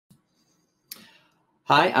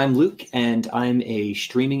Hi, I'm Luke, and I'm a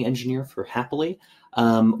streaming engineer for Happily.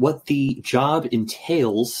 What the job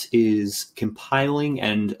entails is compiling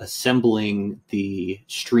and assembling the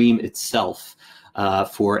stream itself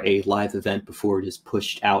for a live event before it is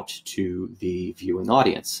pushed out to the viewing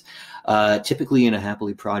audience. Typically, in a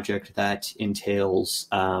Happily project, that entails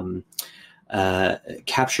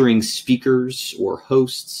capturing speakers or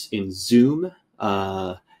hosts in Zoom,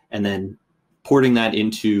 and then porting that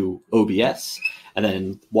into OBS. And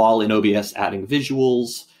then while in OBS, adding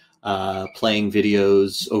visuals, playing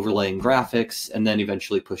videos, overlaying graphics, and then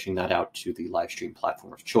eventually pushing that out to the live stream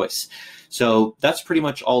platform of choice. So that's pretty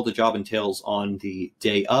much all the job entails on the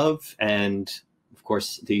day of. And of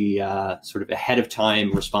course, the sort of ahead of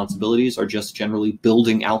time responsibilities are just generally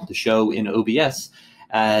building out the show in OBS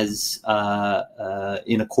as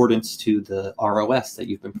in accordance to the ROS that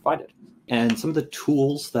you've been provided. And some of the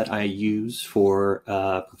tools that I use for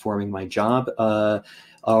performing my job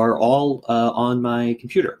are all on my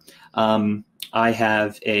computer. I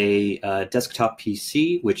have a desktop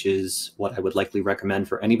PC, which is what I would likely recommend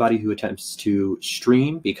for anybody who attempts to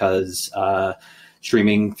stream, because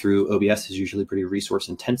streaming through OBS is usually pretty resource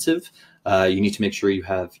intensive. You need to make sure you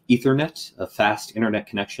have Ethernet, a fast internet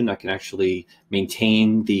connection that can actually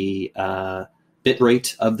maintain the bit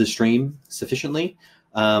rate of the stream sufficiently.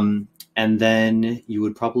 And then you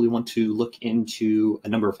would probably want to look into a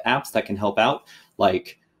number of apps that can help out,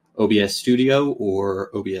 like OBS Studio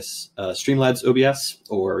or OBS Streamlabs OBS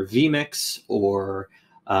or vMix, or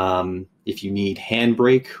if you need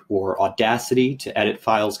Handbrake or Audacity to edit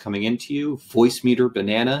files coming into you, Voicemeeter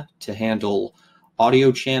Banana to handle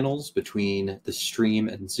audio channels between the stream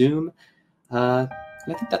and Zoom. And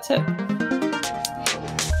I think that's it.